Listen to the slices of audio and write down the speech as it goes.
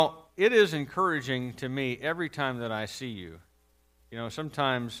it is encouraging to me every time that I see you. You know,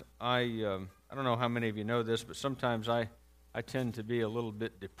 sometimes I don't know how many of you know this, but sometimes I tend to be a little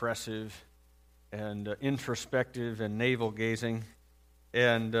bit depressive and introspective and navel-gazing.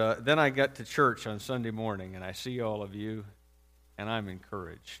 And then I get to church on Sunday morning, and I see all of you, and I'm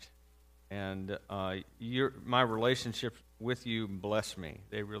encouraged. And my relationships with you bless me.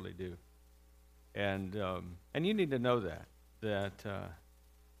 They really do. And you need to know that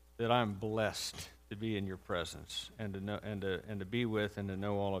I'm blessed to be in your presence and to be with and to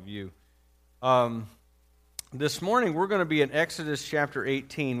know all of you. This morning we're going to be in Exodus chapter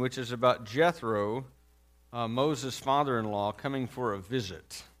 18, which is about Jethro, Moses' father-in-law, coming for a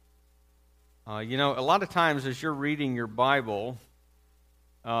visit. You know, a lot of times as you're reading your Bible,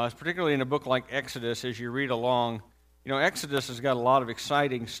 particularly in a book like Exodus, as you read along, you know, Exodus has got a lot of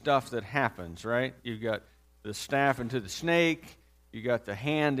exciting stuff that happens, right? You've got the staff into the snake, you got the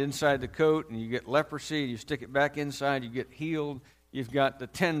hand inside the coat, and you get leprosy, you stick it back inside, you get healed. You've got the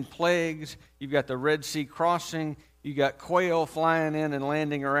 10 plagues, you've got the Red Sea crossing, you've got quail flying in and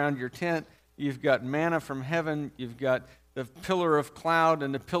landing around your tent, you've got manna from heaven, you've got the pillar of cloud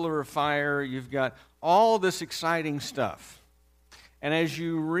and the pillar of fire, you've got all this exciting stuff. And as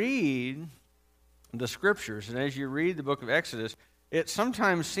you read the Scriptures, and as you read the book of Exodus, it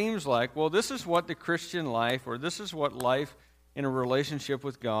sometimes seems like, well, this is what the Christian life, or this is what life in a relationship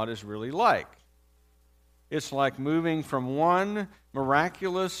with God is really like. It's like moving from one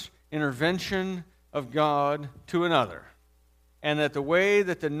miraculous intervention of God to another. And that the way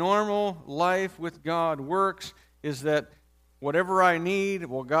that the normal life with God works is that whatever I need,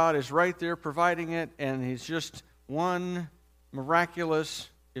 well, God is right there providing it, and He's just one miraculous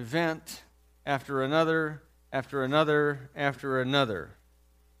event after another, after another, after another.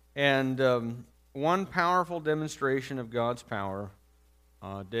 And one powerful demonstration of God's power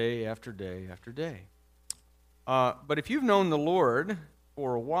day after day after day. But if you've known the Lord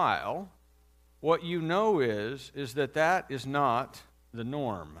for a while, what you know is that is not the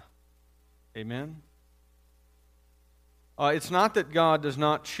norm. Amen? It's not that God does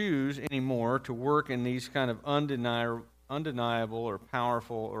not choose anymore to work in these kind of undeniable or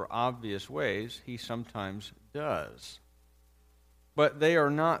powerful or obvious ways. He sometimes does. But they are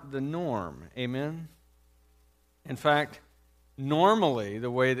not the norm. Amen? In fact, normally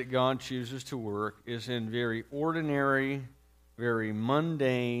the way that God chooses to work is in very ordinary, very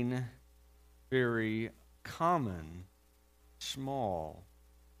mundane, very common, small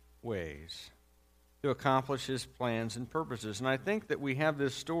ways to accomplish His plans and purposes. And I think that we have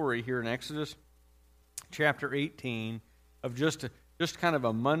this story here in Exodus chapter 18 of just kind of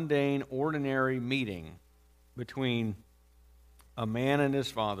a mundane, ordinary meeting between a man and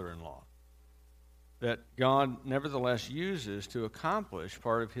his father-in-law that God nevertheless uses to accomplish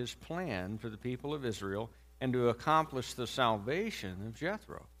part of His plan for the people of Israel and to accomplish the salvation of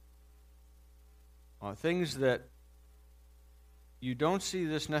Jethro. Things that you don't see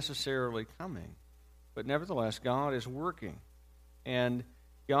this necessarily coming, but nevertheless God is working. And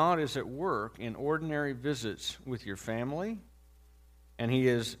God is at work in ordinary visits with your family, and He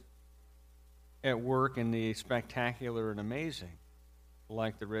is at work in the spectacular and amazing,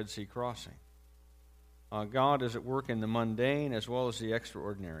 like the Red Sea crossing. God is at work in the mundane as well as the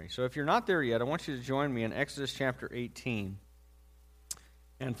extraordinary. So if you're not there yet, I want you to join me in Exodus chapter 18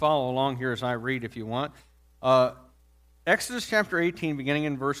 and follow along here as I read if you want. Exodus chapter 18, beginning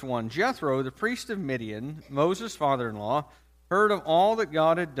in verse 1. Jethro, the priest of Midian, Moses' father-in-law, heard of all that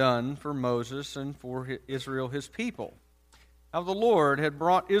God had done for Moses and for Israel his people, how the Lord had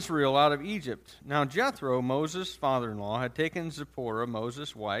brought Israel out of Egypt. Now Jethro, Moses' father-in-law, had taken Zipporah,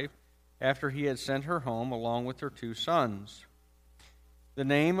 Moses' wife, after he had sent her home along with her 2 sons. The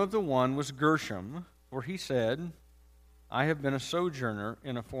name of the one was Gershom, for he said, I have been a sojourner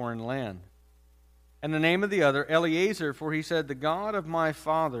in a foreign land. And the name of the other, Eleazar, for he said, the God of my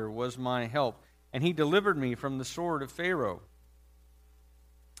father was my help, and he delivered me from the sword of Pharaoh.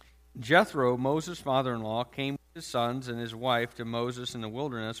 Jethro, Moses' father-in-law, came with his sons and his wife to Moses in the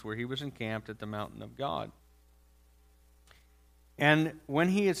wilderness where he was encamped at the mountain of God. And when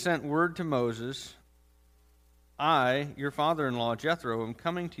he had sent word to Moses, I, your father-in-law Jethro, am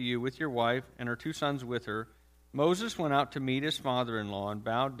coming to you with your wife and her 2 sons with her. Moses went out to meet his father-in-law and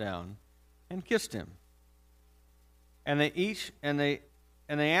bowed down and kissed him. And they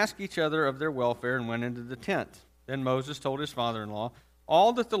asked each other of their welfare and went into the tent. Then Moses told his father-in-law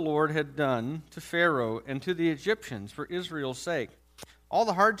all that the Lord had done to Pharaoh and to the Egyptians for Israel's sake, all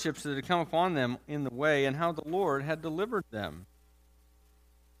the hardships that had come upon them in the way, and how the Lord had delivered them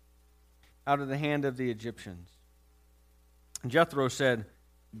out of the hand of the Egyptians. And Jethro said,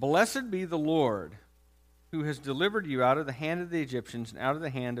 Blessed be the Lord, who has delivered you out of the hand of the Egyptians and out of the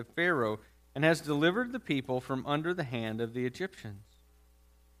hand of Pharaoh, and has delivered the people from under the hand of the Egyptians.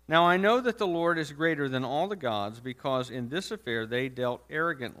 Now I know that the Lord is greater than all the gods, because in this affair they dealt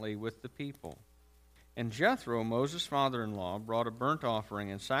arrogantly with the people. And Jethro, Moses' father-in-law, brought a burnt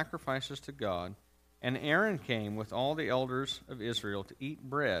offering and sacrifices to God, and Aaron came with all the elders of Israel to eat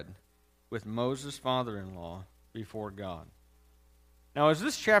bread with Moses' father-in-law before God. Now, as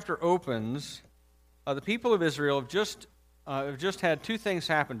this chapter opens, the people of Israel have just had two things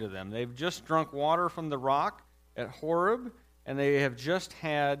happen to them. They've just drunk water from the rock at Horeb, and they have just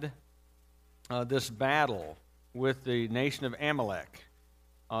had this battle with the nation of Amalek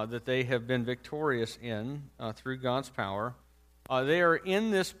that they have been victorious in through God's power. They are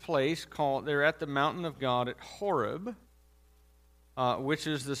in this place they're at the mountain of God at Horeb, which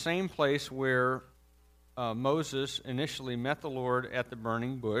is the same place where Moses initially met the Lord at the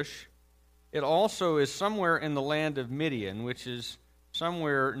burning bush. It also is somewhere in the land of Midian, which is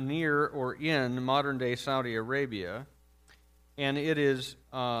somewhere near or in modern-day Saudi Arabia. And it is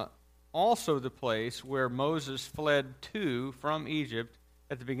also the place where Moses fled to from Egypt.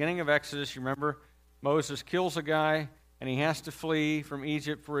 At the beginning of Exodus, you remember, Moses kills a guy, and he has to flee from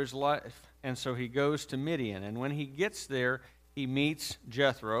Egypt for his life. And so he goes to Midian. And when he gets there, he meets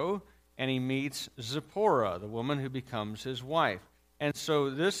Jethro, and he meets Zipporah, the woman who becomes his wife. And so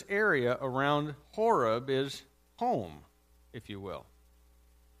this area around Horeb is home, if you will.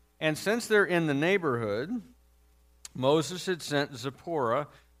 And since they're in the neighborhood, Moses had sent Zipporah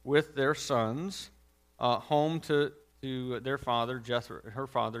with their sons home to their father, her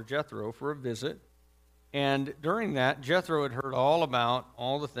father Jethro, for a visit. And during that, Jethro had heard all about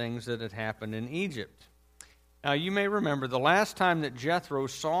all the things that had happened in Egypt. Now, you may remember the last time that Jethro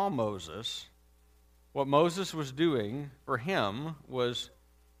saw Moses, what Moses was doing for him was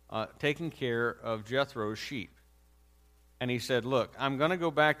taking care of Jethro's sheep. And he said, look, I'm going to go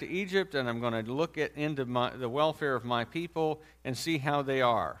back to Egypt, and I'm going to look into the welfare of my people and see how they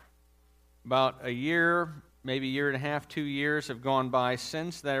are. About a year, maybe a year and a half, 2 years have gone by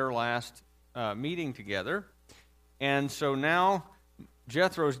since their last meeting together. And so now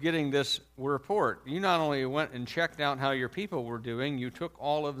Jethro's getting this report. You not only went and checked out how your people were doing, you took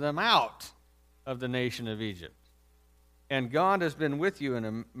all of them out of the nation of Egypt. And God has been with you in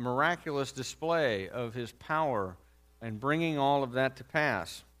a miraculous display of his power and bringing all of that to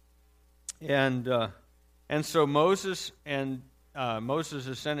pass. And so Moses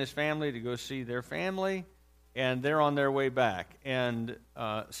has sent his family to go see their family, and they're on their way back. And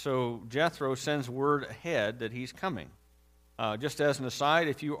so Jethro sends word ahead that he's coming. Just as an aside,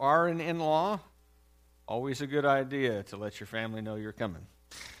 if you are an in-law, always a good idea to let your family know you're coming.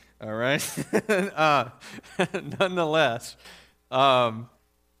 All right? Nonetheless,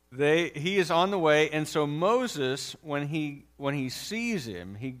 he is on the way, and so Moses, when he sees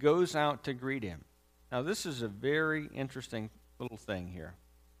him, he goes out to greet him. Now, this is a very interesting little thing here.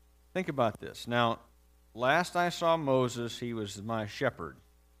 Think about this. Now, last I saw Moses, he was my shepherd,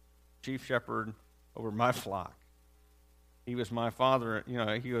 chief shepherd over my flock. He was my father.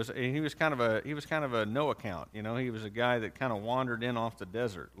 He was kind of a no account. He was a guy that kind of wandered in off the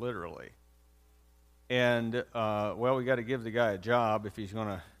desert, literally. And we got to give the guy a job if he's going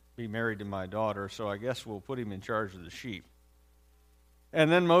to be married to my daughter. So I guess we'll put him in charge of the sheep.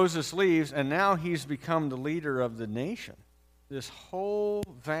 And then Moses leaves, and now he's become the leader of the nation. This whole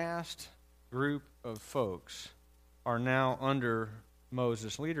vast group of folks are now under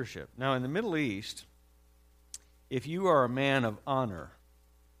Moses' leadership. Now, in the Middle East, if you are a man of honor,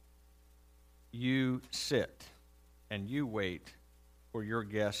 you sit and you wait for your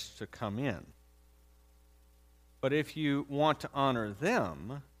guests to come in. But if you want to honor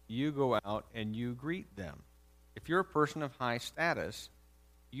them, you go out and you greet them. If you're a person of high status,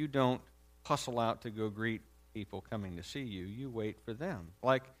 you don't hustle out to go greet people coming to see you. You wait for them.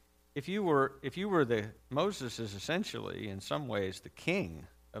 Like Moses is essentially, in some ways, the king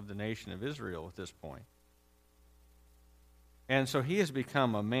of the nation of Israel at this point. And so he has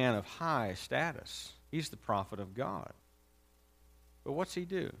become a man of high status. He's the prophet of God. But what's he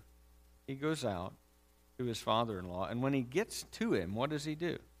do? He goes out to his father-in-law, and when he gets to him, what does he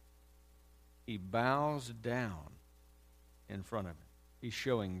do? He bows down in front of him. He's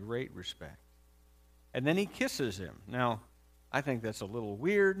showing great respect. And then he kisses him. Now, I think that's a little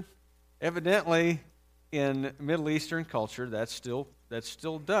weird. Evidently, in Middle Eastern culture, that's still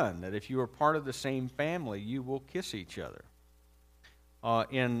done. That if you are part of the same family, you will kiss each other.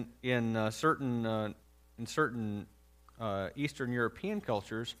 In certain Eastern European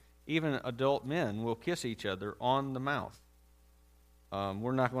cultures, even adult men will kiss each other on the mouth.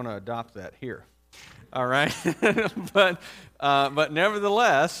 We're not going to adopt that here. All right? but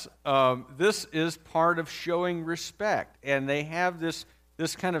nevertheless, this is part of showing respect. And they have this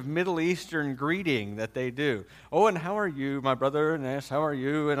kind of Middle Eastern greeting that they do. Oh, and how are you, my brother? And yes, how are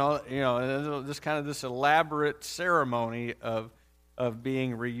you? And all, this kind of this elaborate ceremony of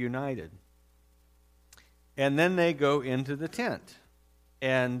being reunited. And then they go into the tent.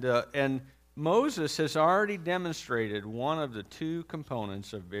 And Moses has already demonstrated one of the two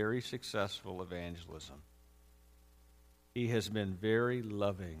components of very successful evangelism. He has been very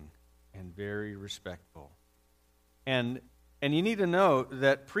loving and very respectful. And you need to know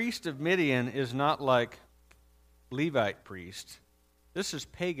that priest of Midian is not like Levite priest. This is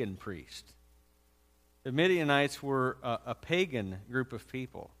pagan priest. The Midianites were a pagan group of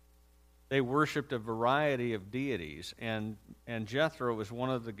people. They worshipped a variety of deities, and Jethro was one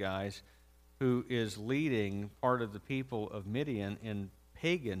of the guys who is leading part of the people of Midian in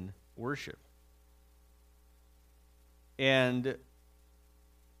pagan worship. And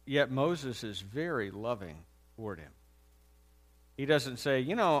yet Moses is very loving toward him. He doesn't say,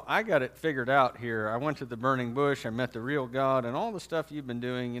 I got it figured out here. I went to the burning bush, I met the real God, and all the stuff you've been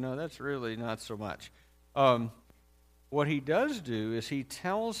doing, that's really not so much. What he does do is he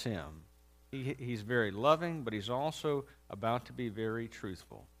tells him, he's very loving, but he's also about to be very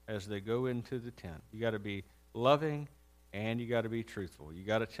truthful. As they go into the tent, you got to be loving and you got to be truthful. You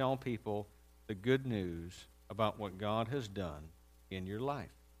got to tell people the good news about what God has done in your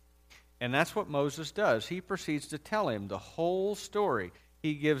life. And that's what Moses does. He proceeds to tell him the whole story.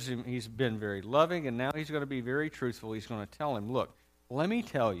 He's been very loving, and now he's going to be very truthful. He's going to tell him, look, let me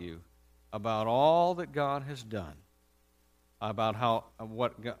tell you about all that God has done, about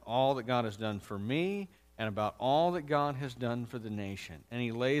all that God has done for me, and about all that God has done for the nation. And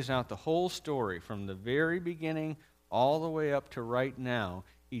he lays out the whole story from the very beginning all the way up to right now.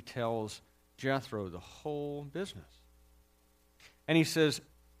 He tells Jethro the whole business. And he says,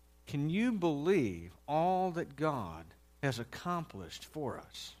 can you believe all that God has accomplished for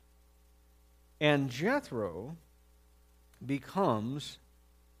us? And Jethro becomes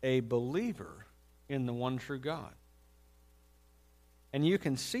a believer in the one true God. And you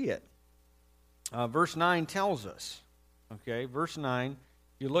can see it. Verse 9 tells us, verse 9,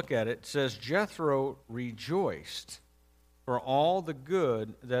 if you look at it, it says, Jethro rejoiced for all the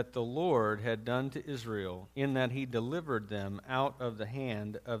good that the Lord had done to Israel, in that he delivered them out of the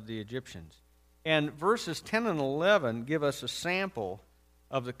hand of the Egyptians. And verses 10 and 11 give us a sample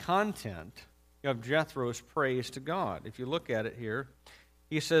of the content of Jethro's praise to God. If you look at it here,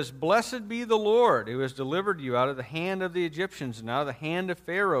 he says, blessed be the Lord who has delivered you out of the hand of the Egyptians and out of the hand of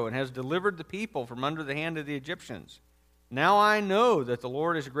Pharaoh, and has delivered the people from under the hand of the Egyptians. Now I know that the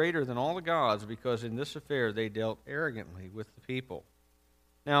Lord is greater than all the gods, because in this affair they dealt arrogantly with the people.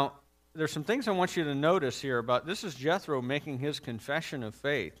 Now, there's some things I want you to notice here about this is Jethro making his confession of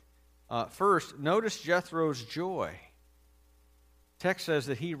faith. First, notice Jethro's joy. The text says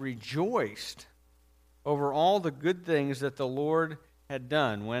that he rejoiced over all the good things that the Lord had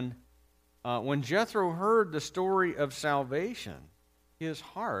done. When Jethro heard the story of salvation, his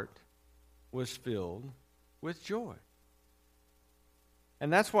heart was filled with joy.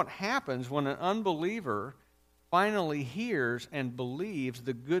 And that's what happens when an unbeliever finally hears and believes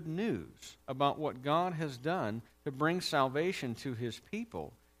the good news about what God has done to bring salvation to his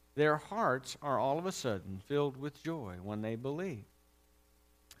people. Their hearts are all of a sudden filled with joy when they believe.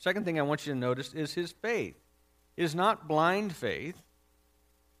 Second thing I want you to notice is his faith. It is not blind faith.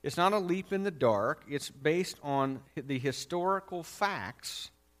 It's not a leap in the dark. It's based on the historical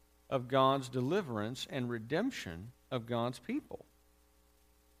facts of God's deliverance and redemption of God's people.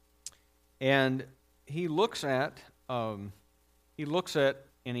 And he looks at and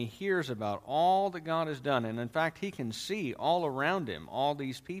he hears about all that God has done. And in fact, he can see all around him all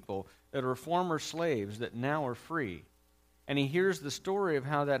these people that are former slaves that now are free. And he hears the story of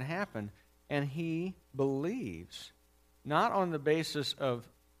how that happened, and he believes, not on the basis of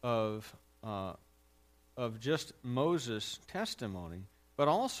just Moses' testimony, but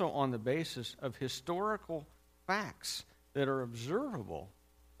also on the basis of historical facts that are observable,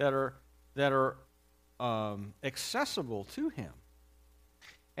 that are accessible to him.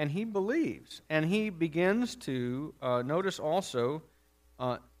 And he believes. And he begins to, notice also,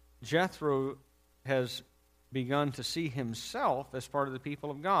 Jethro has begun to see himself as part of the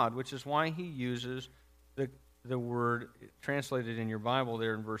people of God, which is why he uses the word, translated in your Bible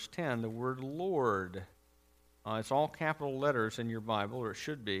there in verse 10, the word Lord. It's all capital letters in your Bible, or it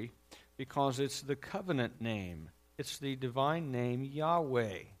should be, because it's the covenant name. It's the divine name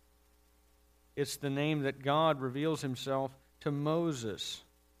Yahweh. It's the name that God reveals himself to Moses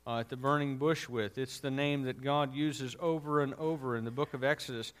at the burning bush with. It's the name that God uses over and over in the book of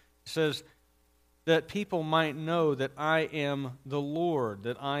Exodus. It says that people might know that I am the Lord,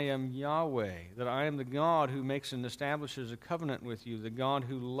 that I am Yahweh, that I am the God who makes and establishes a covenant with you, the God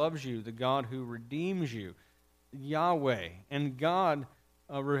who loves you, the God who redeems you, Yahweh. And God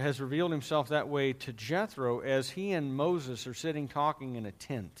has revealed himself that way to Jethro as he and Moses are sitting talking in a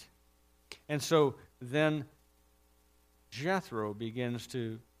tent. And so then Jethro begins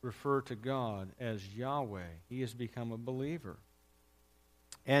to refer to God as Yahweh. He has become a believer.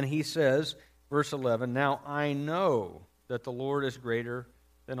 And he says, verse 11, "Now I know that the Lord is greater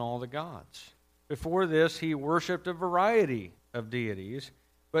than all the gods." Before this, he worshipped a variety of deities,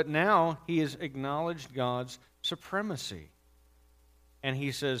 but now he has acknowledged God's supremacy. And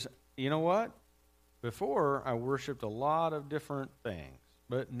he says, you know what? Before, I worshipped a lot of different things,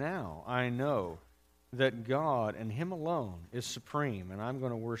 but now I know that God and him alone is supreme, and I'm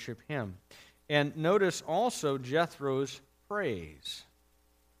going to worship him. And notice also Jethro's praise.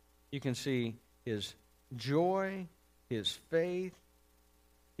 You can see his joy, his faith,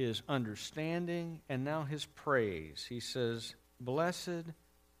 his understanding, and now his praise. He says, "Blessed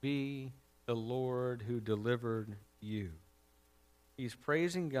be the Lord who delivered you." He's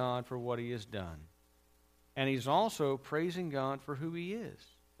praising God for what he has done. And he's also praising God for who he is.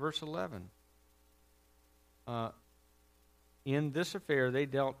 Verse 11. "In this affair they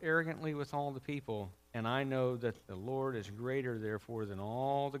dealt arrogantly with all the people, and I know that the Lord is greater, therefore, than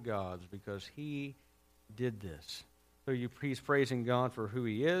all the gods, because he did this." So he's praising God for who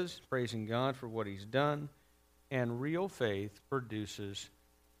he is, praising God for what he's done, and real faith produces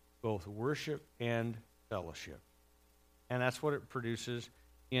both worship and fellowship. And that's what it produces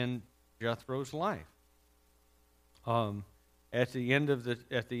in Jethro's life. At the end of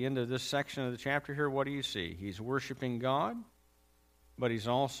this section of the chapter here, what do you see? He's worshiping God, but he's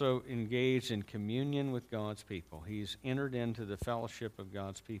also engaged in communion with God's people. He's entered into the fellowship of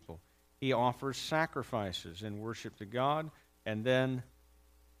God's people. He offers sacrifices in worship to God, and then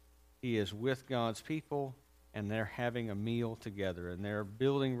he is with God's people, and they're having a meal together, and they're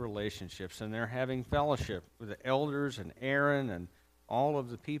building relationships, and they're having fellowship with the elders and Aaron, and all of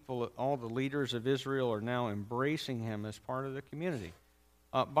the people, all the leaders of Israel are now embracing him as part of the community.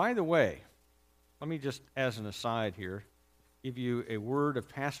 By the way, let me just, as an aside here, give you a word of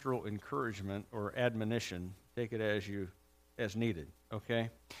pastoral encouragement or admonition. Take it as needed, okay?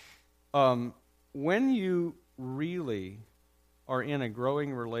 When you really are in a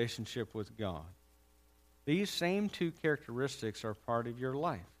growing relationship with God, these same two characteristics are part of your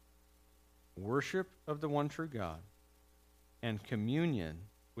life. Worship of the one true God and communion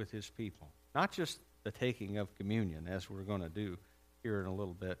with his people. Not just the taking of communion, as we're going to do here in a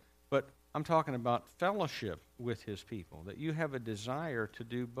little bit, but I'm talking about fellowship with his people, that you have a desire to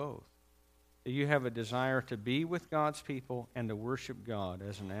do both. That you have a desire to be with God's people and to worship God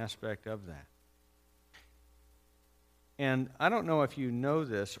as an aspect of that. And I don't know if you know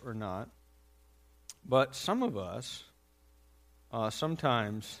this or not, but some of us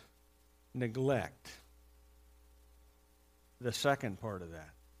sometimes neglect the second part of that.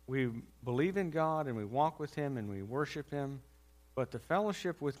 We believe in God and we walk with him and we worship him, but the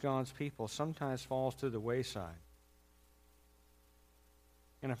fellowship with God's people sometimes falls to the wayside.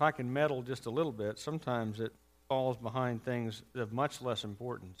 And if I can meddle just a little bit, sometimes it falls behind things of much less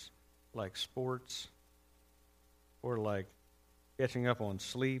importance, like sports or like catching up on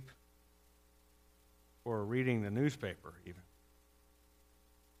sleep, or reading the newspaper even.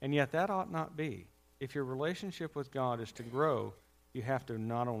 And yet that ought not be. If your relationship with God is to grow, you have to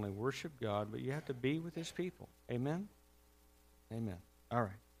not only worship God, but you have to be with his people. Amen? Amen. All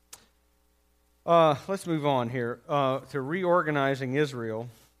right. Let's move on here to reorganizing Israel.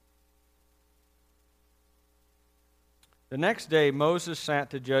 The next day Moses sat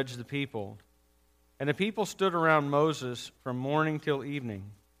to judge the people, and the people stood around Moses from morning till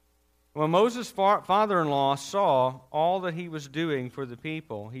evening. When Moses' father-in-law saw all that he was doing for the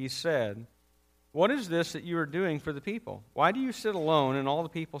people, he said, "What is this that you are doing for the people? Why do you sit alone and all the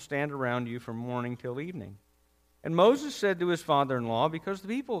people stand around you from morning till evening?" And Moses said to his father-in-law, "Because the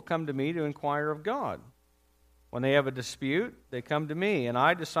people come to me to inquire of God. When they have a dispute, they come to me, and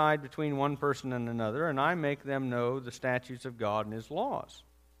I decide between one person and another, and I make them know the statutes of God and his laws."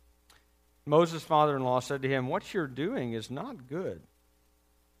 Moses' father-in-law said to him, "What you're doing is not good.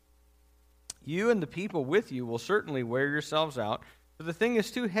 You and the people with you will certainly wear yourselves out, for the thing is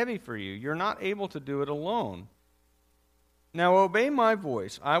too heavy for you. You're not able to do it alone. Now obey my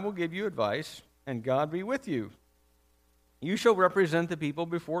voice. I will give you advice, and God be with you." You shall represent the people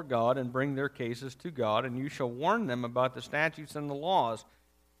before God and bring their cases to God, and you shall warn them about the statutes and the laws,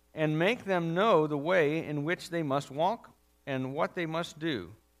 and make them know the way in which they must walk and what they must do.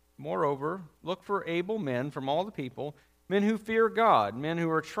 Moreover, look for able men from all the people, men who fear God, men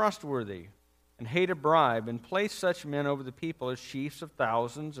who are trustworthy, and hate a bribe, and place such men over the people as chiefs of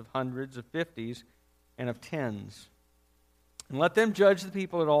thousands, of hundreds, of fifties, and of tens. And let them judge the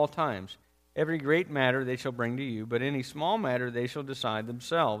people at all times. Every great matter they shall bring to you, but any small matter they shall decide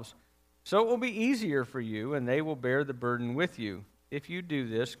themselves. So it will be easier for you, and they will bear the burden with you. If you do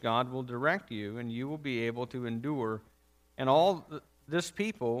this, God will direct you, and you will be able to endure. And all this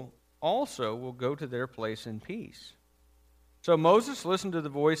people also will go to their place in peace. So Moses listened to the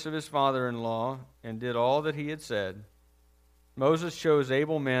voice of his father-in-law and did all that he had said. Moses chose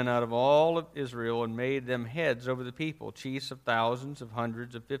able men out of all of Israel and made them heads over the people, chiefs of thousands, of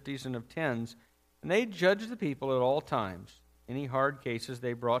hundreds, of fifties, and of tens. And they judged the people at all times. Any hard cases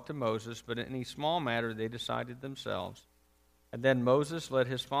they brought to Moses, but any small matter they decided themselves. And then Moses let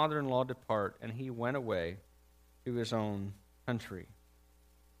his father-in-law depart, and he went away to his own country.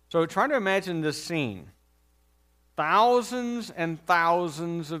 So try to imagine this scene. Thousands and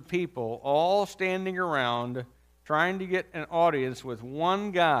thousands of people all standing around trying to get an audience with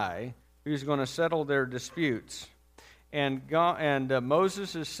one guy who's going to settle their disputes. And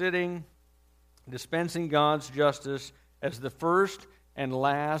Moses is sitting, dispensing God's justice as the first and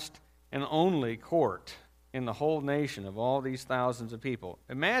last and only court in the whole nation of all these thousands of people.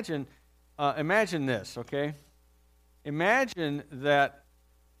 Imagine this, okay? Imagine that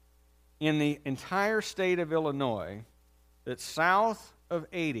in the entire state of Illinois, that south of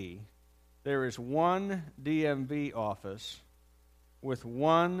 80, there is one DMV office with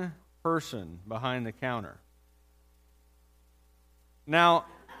one person behind the counter. Now,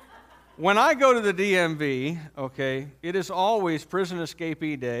 when I go to the DMV, okay, it is always prison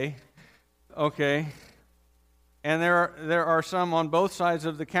escapee day, okay, and there are some on both sides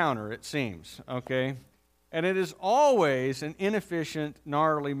of the counter, it seems, okay, and it is always an inefficient,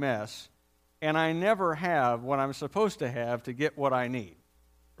 gnarly mess, and I never have what I'm supposed to have to get what I need,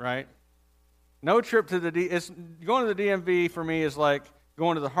 right? No trip to going to the DMV for me is like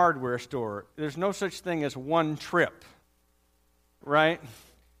going to the hardware store. There's no such thing as one trip, right?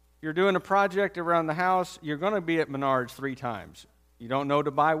 You're doing a project around the house, you're going to be at Menards 3 times. You don't know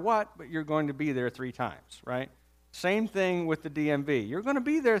to buy what, but you're going to be there 3 times, right? Same thing with the DMV. You're going to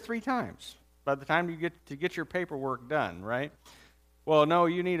be there 3 times by the time you get your paperwork done, right? Well, no,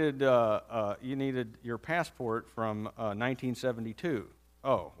 you needed your passport from 1972.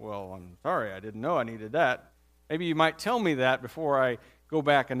 Oh, well, I'm sorry, I didn't know I needed that. Maybe you might tell me that before I go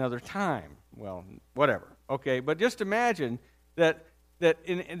back another time. Well, whatever. Okay, but just imagine that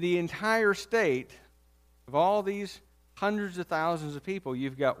in the entire state of all these hundreds of thousands of people,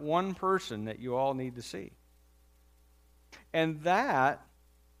 you've got one person that you all need to see. And that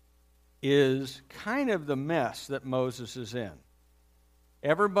is kind of the mess that Moses is in.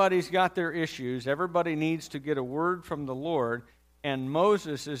 Everybody's got their issues. Everybody needs to get a word from the Lord. And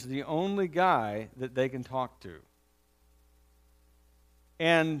Moses is the only guy that they can talk to.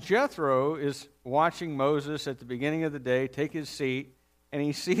 And Jethro is watching Moses at the beginning of the day take his seat, and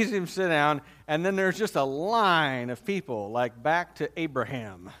he sees him sit down, and then there's just a line of people, like back to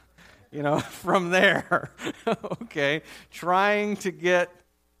Abraham, from there, okay, trying to get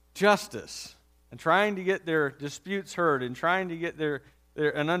justice, and trying to get their disputes heard, and trying to get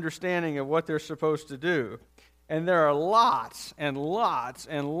an understanding of what they're supposed to do. And there are lots and lots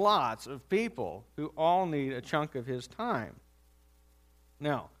and lots of people who all need a chunk of his time.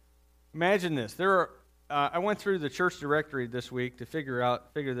 Now, imagine this. I went through the church directory this week to figure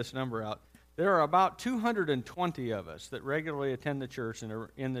this number out. There are about 220 of us that regularly attend the church and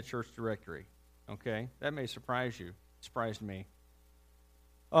are in the church directory. Okay? That may surprise you. It surprised me.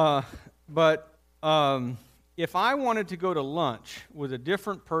 But if I wanted to go to lunch with a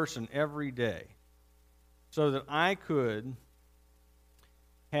different person every day, so that I could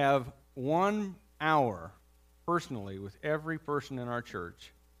have 1 hour personally with every person in our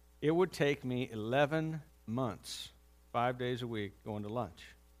church, it would take me 11 months, 5 days a week, going to lunch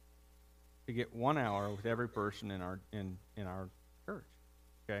to get 1 hour with every person in our church.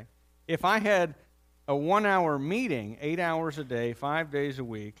 Okay? If I had a 1 hour meeting, 8 hours a day, 5 days a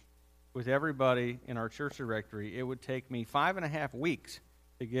week, with everybody in our church directory, it would take me 5.5 weeks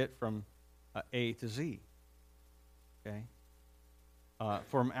to get from A to Z. Okay,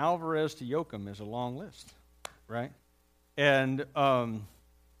 from Alvarez to Yoakum is a long list, right? And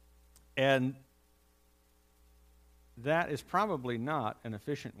that is probably not an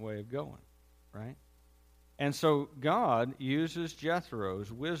efficient way of going, right? And so God uses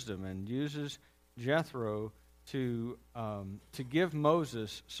Jethro's wisdom and uses Jethro to give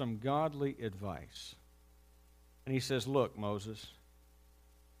Moses some godly advice. And he says, look, Moses,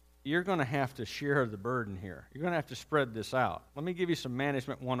 you're going to have to share the burden here. You're going to have to spread this out. Let me give you some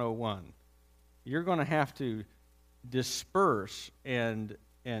Management 101. You're going to have to disperse and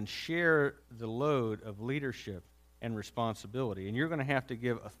share the load of leadership and responsibility. And you're going to have to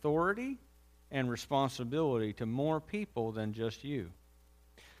give authority and responsibility to more people than just you.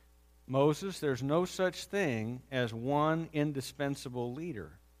 Moses, there's no such thing as one indispensable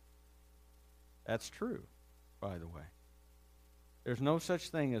leader. That's true, by the way. There's no such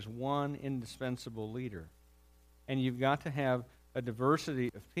thing as one indispensable leader. And you've got to have a diversity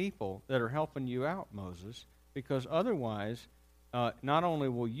of people that are helping you out, Moses, because otherwise, not only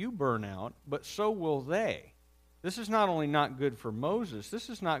will you burn out, but so will they. This is not only not good for Moses, this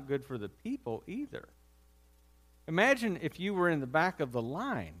is not good for the people either. Imagine if you were in the back of the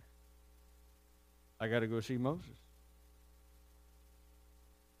line. I got to go see Moses.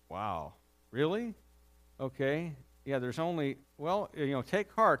 Wow. Really? Okay. Yeah, there's only,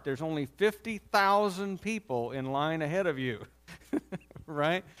 take heart, there's only 50,000 people in line ahead of you.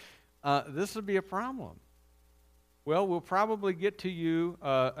 Right? This would be a problem. Well, we'll probably get to you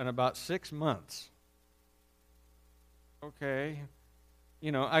in about 6 months. Okay.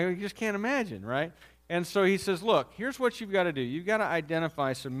 I just can't imagine, right? And so he says, look, here's what you've got to do. You've got to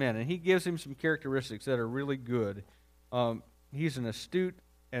identify some men. And he gives him some characteristics that are really good. He's an astute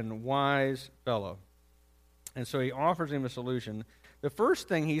and wise fellow. And so he offers him a solution. The first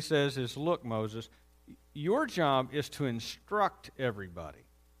thing he says is, look, Moses, your job is to instruct everybody.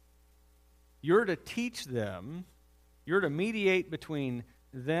 You're to teach them. You're to mediate between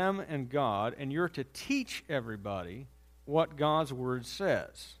them and God, and you're to teach everybody what God's Word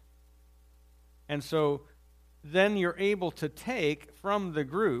says. And so then you're able to take from the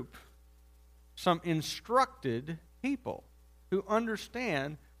group some instructed people who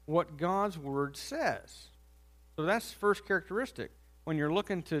understand what God's Word says. So that's the first characteristic. When you're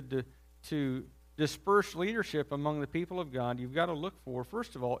looking to disperse leadership among the people of God, you've got to look for,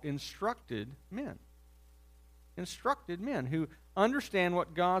 first of all, instructed men. Instructed men who understand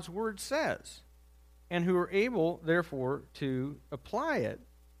what God's Word says and who are able, therefore, to apply it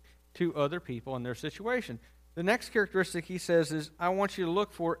to other people in their situation. The next characteristic he says is, I want you to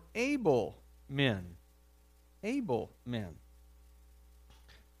look for able men. Able men.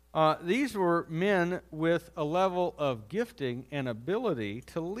 These were men with a level of gifting and ability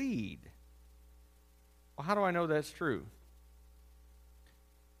to lead. Well, how do I know that's true?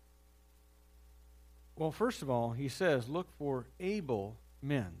 Well, first of all, he says, look for able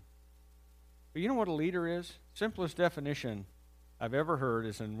men. But you know what a leader is? Simplest definition I've ever heard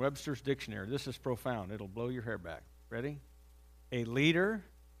is in Webster's Dictionary. This is profound. It'll blow your hair back. Ready? A leader,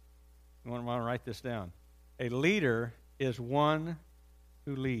 you want to write this down. A leader is one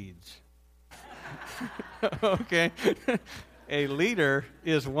who leads. Okay? A leader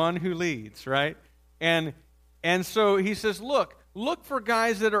is one who leads, right? And so he says, look for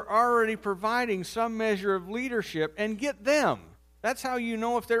guys that are already providing some measure of leadership and get them. That's how you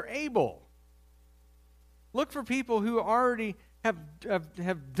know if they're able. Look for people who already have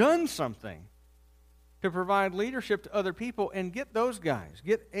done something to provide leadership to other people and get those guys.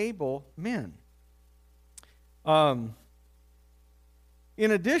 Get able men.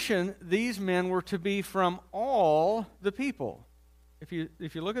 In addition, these men were to be from all the people. If you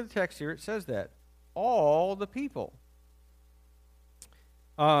look at the text here, it says that. All the people.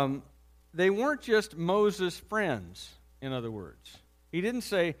 They weren't just Moses' friends, in other words. He didn't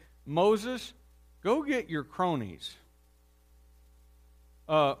say, Moses, go get your cronies.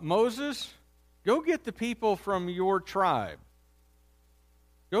 Moses, go get the people from your tribe.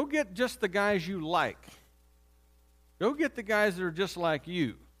 Go get just the guys you like. Go get the guys that are just like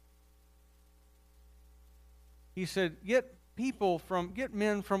you. He said, get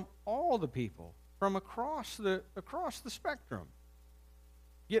men from all the people, from across the spectrum.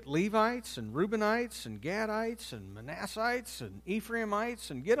 Get Levites and Reubenites and Gadites and Manassites and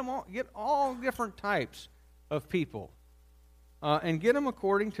Ephraimites and get all different types of people and get them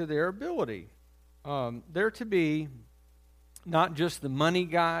according to their ability. They're to be not just the money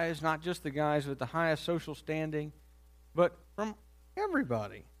guys, not just the guys with the highest social standing, but from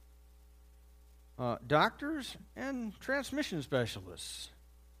everybody. Doctors and transmission specialists,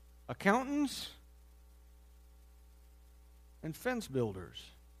 accountants and fence builders.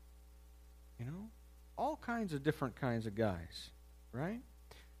 All kinds of different kinds of guys, right?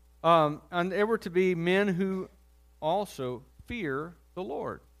 And they were to be men who also fear the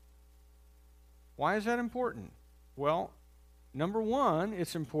Lord. Why is that important? Well, number one,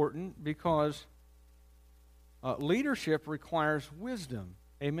 it's important because leadership requires wisdom.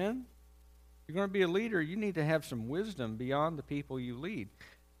 Amen? If you're going to be a leader, you need to have some wisdom beyond the people you lead.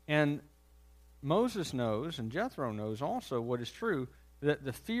 And Moses knows, and Jethro knows also what is true, that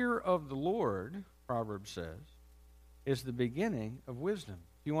the fear of the Lord, Proverbs says, is the beginning of wisdom.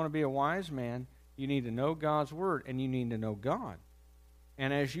 If you want to be a wise man, you need to know God's word, and you need to know God.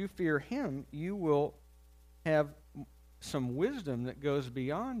 And as you fear him, you will have some wisdom that goes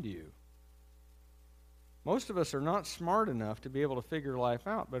beyond you. Most of us are not smart enough to be able to figure life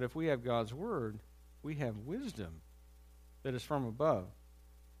out, but if we have God's word, we have wisdom that is from above.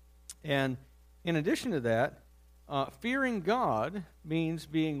 And in addition to that, fearing God means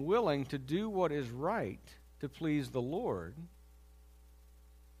being willing to do what is right to please the Lord,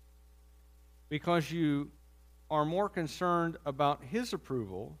 because you are more concerned about his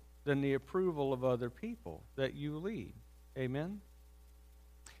approval than the approval of other people that you lead. Amen?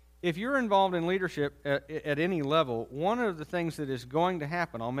 If you're involved in leadership at any level, one of the things that is going to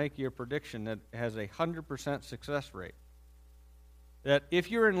happen, I'll make you a prediction that has a 100% success rate, that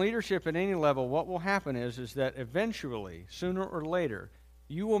if you're in leadership at any level, what will happen is that eventually, sooner or later,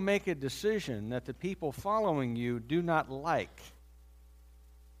 you will make a decision that the people following you do not like,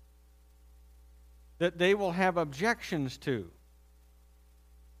 that they will have objections to,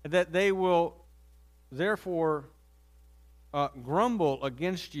 that they will therefore grumble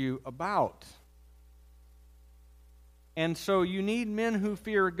against you about. And so you need men who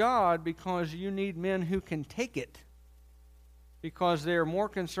fear God, because you need men who can take it, because they are more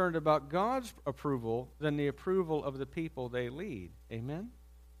concerned about God's approval than the approval of the people they lead. Amen?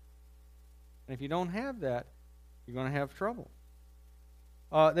 And if you don't have that, you're going to have trouble.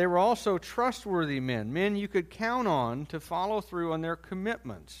 They were also trustworthy men you could count on to follow through on their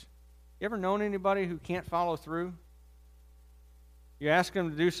commitments. You ever known anybody who can't follow through? You ask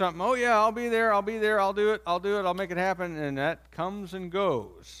them to do something, oh yeah, I'll be there, I'll do it, I'll make it happen, and that comes and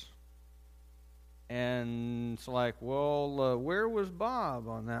goes. And it's like, well, where was Bob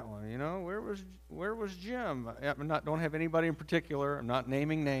on that one? You know, where was Jim? Don't have anybody in particular. I'm not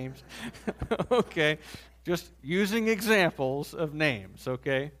naming names. Okay, just using examples of names.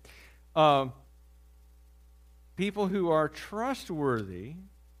 Okay, people who are trustworthy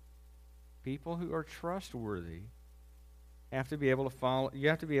have to be able to follow. You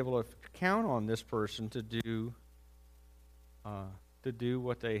have to be able to count on this person to do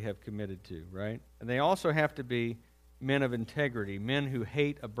what they have committed to, right? And they also have to be men of integrity, men who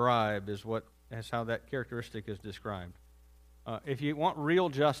hate a bribe is how that characteristic is described. If you want real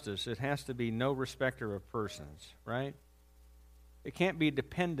justice, it has to be no respecter of persons, right? It can't be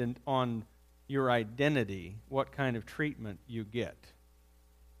dependent on your identity, what kind of treatment you get.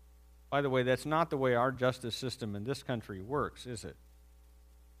 By the way, that's not the way our justice system in this country works, is it?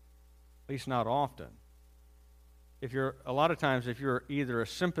 At least not often. A lot of times, if you're either a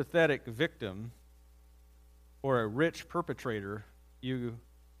sympathetic victim or a rich perpetrator, you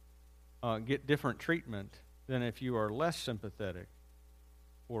get different treatment than if you are less sympathetic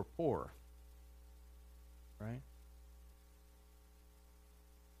or poor. Right?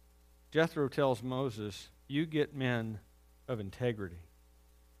 Jethro tells Moses, you get men of integrity.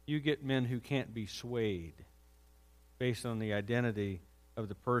 You get men who can't be swayed based on the identity of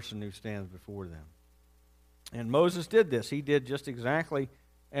the person who stands before them. And Moses did this. He did just exactly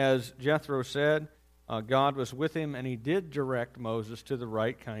as Jethro said. God was with him, and he did direct Moses to the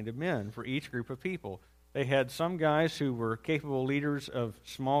right kind of men for each group of people. They had some guys who were capable leaders of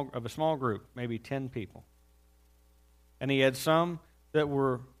a small group, maybe 10 people. And he had some that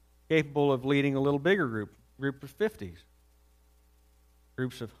were capable of leading a little bigger group of 50s,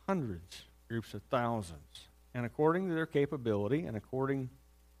 groups of hundreds, groups of thousands. And according to their capability and according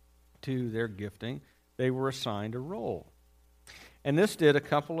to their gifting, they were assigned a role. And this did a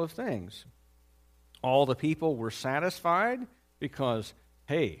couple of things. All the people were satisfied because,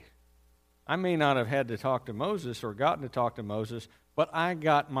 hey, I may not have had to talk to Moses or gotten to talk to Moses, but I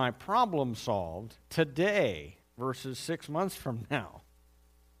got my problem solved today versus 6 months from now.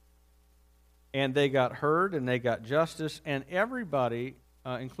 And they got heard and they got justice, and everybody,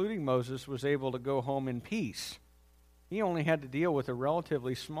 including Moses, was able to go home in peace. He only had to deal with a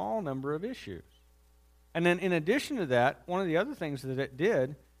relatively small number of issues. And then in addition to that, one of the other things that it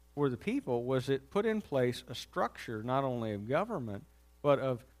did for the people was it put in place a structure not only of government, but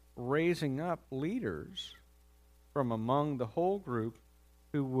of raising up leaders from among the whole group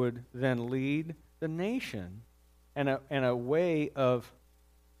who would then lead the nation, and a way of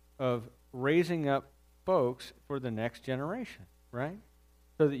raising up folks for the next generation, right?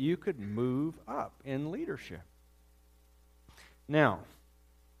 so that you could move up in leadership. Now,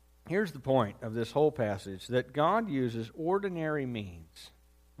 here's the point of this whole passage, that God uses ordinary means,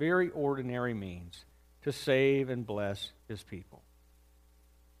 very ordinary means, to save and bless his people.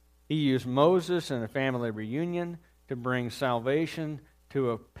 He used Moses in a family reunion to bring salvation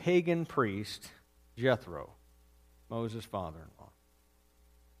to a pagan priest, Jethro, Moses' father-in-law.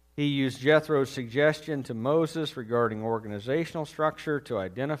 He used Jethro's suggestion to Moses regarding organizational structure to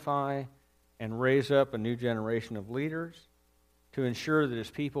identify and raise up a new generation of leaders, to ensure that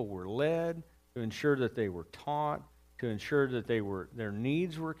his people were led, to ensure that they were taught, to ensure that their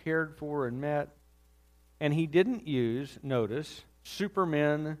needs were cared for and met. And he didn't use, notice,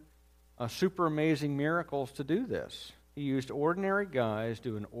 supermen, super amazing miracles to do this. He used ordinary guys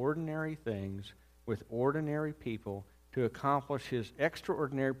doing ordinary things with ordinary people to accomplish his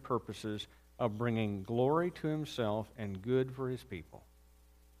extraordinary purposes of bringing glory to himself and good for his people.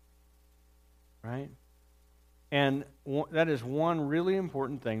 Right? And that is one really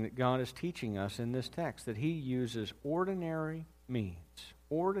important thing that God is teaching us in this text, that he uses ordinary means,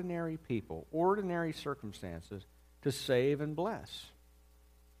 ordinary people, ordinary circumstances to save and bless.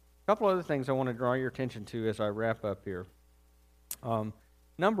 A couple other things I want to draw your attention to as I wrap up here.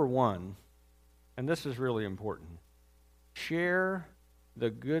 Number one, and this is really important, share the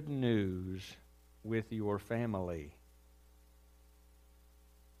good news with your family.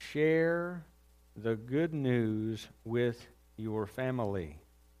 Share the good news with your family.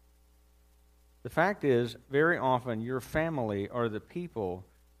 The fact is, very often your family are the people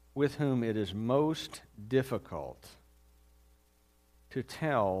with whom it is most difficult to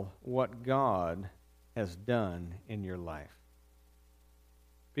tell what God has done in your life.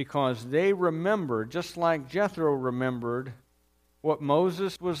 Because they remember, just like Jethro remembered what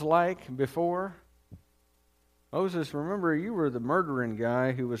Moses was like before. Moses, remember, you were the murdering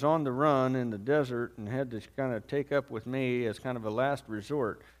guy who was on the run in the desert and had to kind of take up with me as kind of a last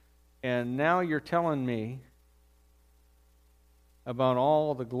resort. And now you're telling me about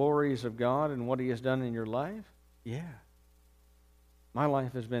all the glories of God and what he has done in your life? Yeah. My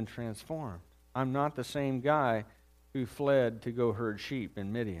life has been transformed. I'm not the same guy who fled to go herd sheep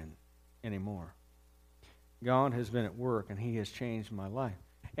in Midian anymore. God has been at work, and he has changed my life.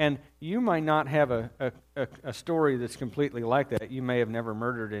 And you might not have a story that's completely like that. You may have never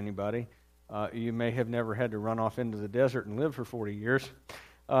murdered anybody. You may have never had to run off into the desert and live for 40 years.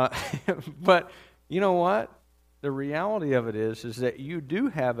 But you know what? The reality of it is that you do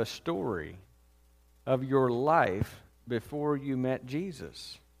have a story of your life before you met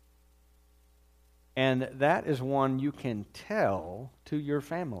Jesus. And that is one you can tell to your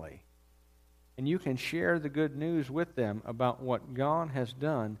family. And you can share the good news with them about what God has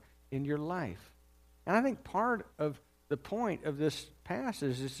done in your life. And I think part of the point of this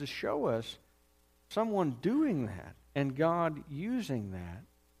passage is to show us someone doing that and God using that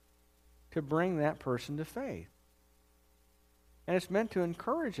to bring that person to faith. And it's meant to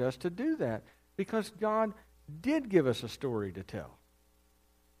encourage us to do that because God did give us a story to tell.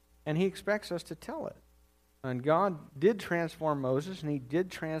 And he expects us to tell it. And God did transform Moses, and he did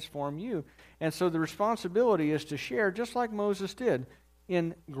transform you. And so the responsibility is to share, just like Moses did,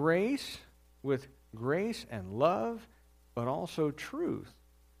 in grace, with grace and love, but also truth,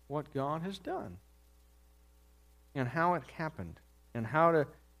 what God has done. And how it happened. And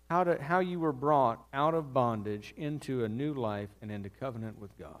how you were brought out of bondage into a new life and into covenant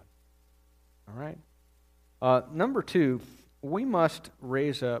with God. All right? Number two, we must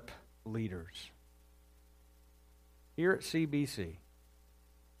raise up leaders. Here at CBC,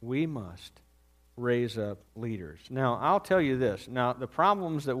 we must raise up leaders. Now, I'll tell you this. Now, the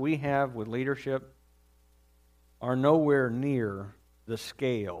problems that we have with leadership are nowhere near the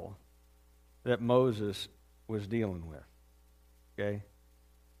scale that Moses was dealing with. Okay?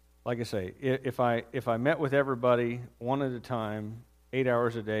 Like I say, if I met with everybody one at a time, 8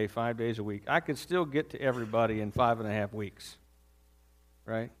 hours a day, 5 days a week, I could still get to everybody in 5.5 weeks.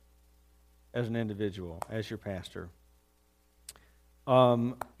 Right? As an individual, as your pastor.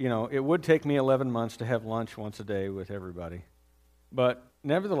 It would take me 11 months to have lunch once a day with everybody. But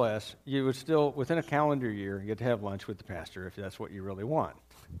nevertheless, you would still, within a calendar year, get to have lunch with the pastor if that's what you really want.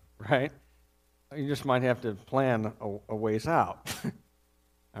 Right? You just might have to plan a ways out.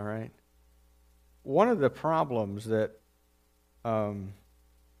 All right? One of the problems that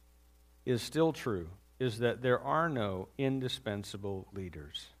is still true is that there are no indispensable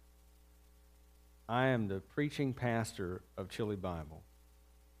leaders. I am the preaching pastor of Chile Bible,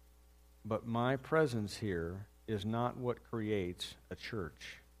 but my presence here is not what creates a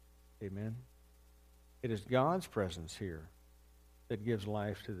church. Amen? It is God's presence here that gives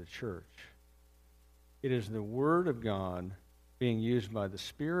life to the church. It is the Word of God being used by the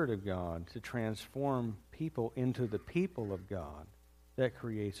Spirit of God to transform people into the people of God that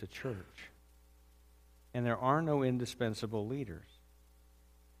creates a church. And there are no indispensable leaders.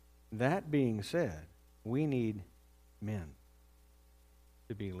 That being said, we need men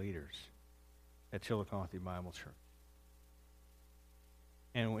to be leaders at Chillicothe Bible Church.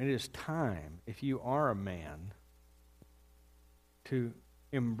 And it is time, if you are a man, to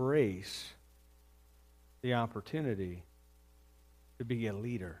embrace the opportunity to be a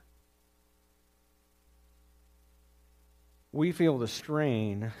leader. We feel the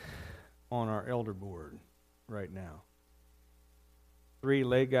strain on our elder board right now. 3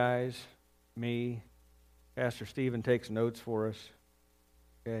 lay guys, me, Pastor Stephen takes notes for us.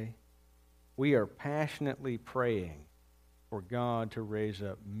 Okay? We are passionately praying for God to raise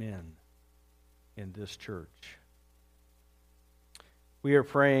up men in this church. We are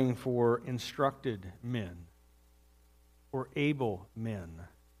praying for instructed men, for able men,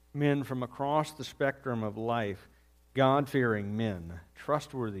 men from across the spectrum of life, God-fearing men,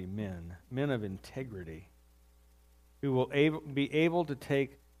 trustworthy men, men of integrity, who will be able to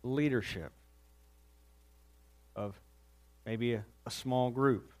take leadership of maybe a small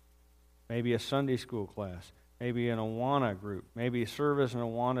group, maybe a Sunday school class, maybe an Awana group, maybe serve as an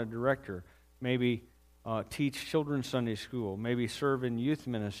Awana director, maybe teach children's Sunday school, maybe serve in youth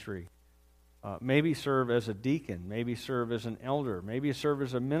ministry, maybe serve as a deacon, maybe serve as an elder, maybe serve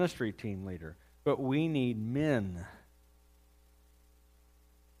as a ministry team leader. But we need men.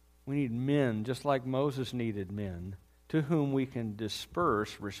 We need men, just like Moses needed men, to whom we can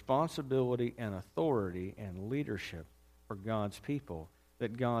disperse responsibility and authority and leadership for God's people,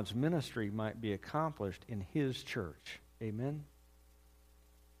 that God's ministry might be accomplished in His church. Amen?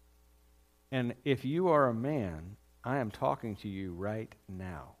 And if you are a man, I am talking to you right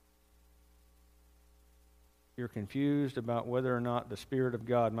now. If you're confused about whether or not the Spirit of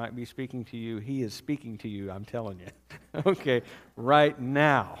God might be speaking to you, He is speaking to you, I'm telling you. Okay, right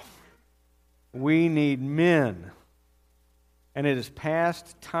now. We need men. And it is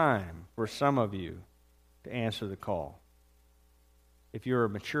past time for some of you to answer the call. If you're a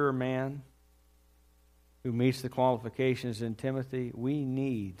mature man who meets the qualifications in Timothy, we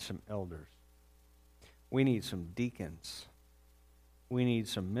need some elders. We need some deacons. We need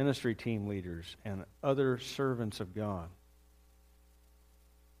some ministry team leaders and other servants of God.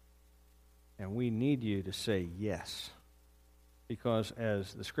 And we need you to say yes. Because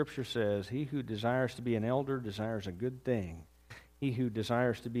as the Scripture says, he who desires to be an elder desires a good thing. He who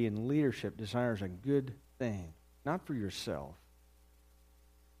desires to be in leadership desires a good thing. Not for yourself,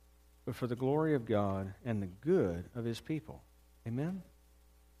 but for the glory of God and the good of His people. Amen?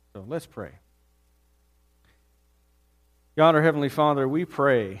 So let's pray. God, our Heavenly Father, we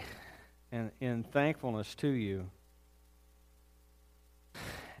pray and in thankfulness to You.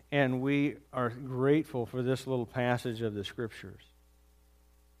 And we are grateful for this little passage of the Scriptures.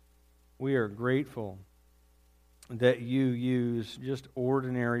 We are grateful that You use just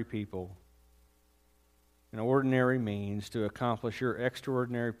ordinary people and ordinary means to accomplish Your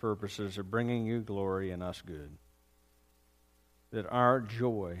extraordinary purposes of bringing You glory and us good. That our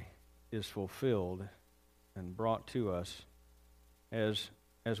joy is fulfilled and brought to us as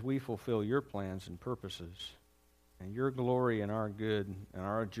we fulfill Your plans and purposes. And Your glory and our good and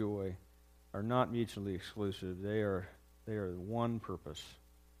our joy are not mutually exclusive. They are one purpose.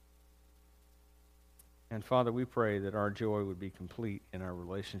 And Father, we pray that our joy would be complete in our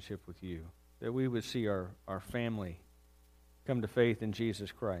relationship with You, that we would see our family come to faith in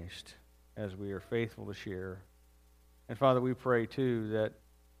Jesus Christ as we are faithful to share. And Father, we pray too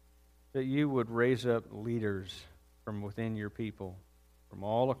that You would raise up leaders from within Your people, from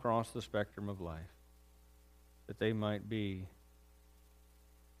all across the spectrum of life, that they might be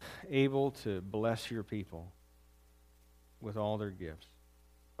able to bless Your people with all their gifts.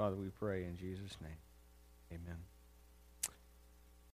 Father, we pray in Jesus' name. Amen.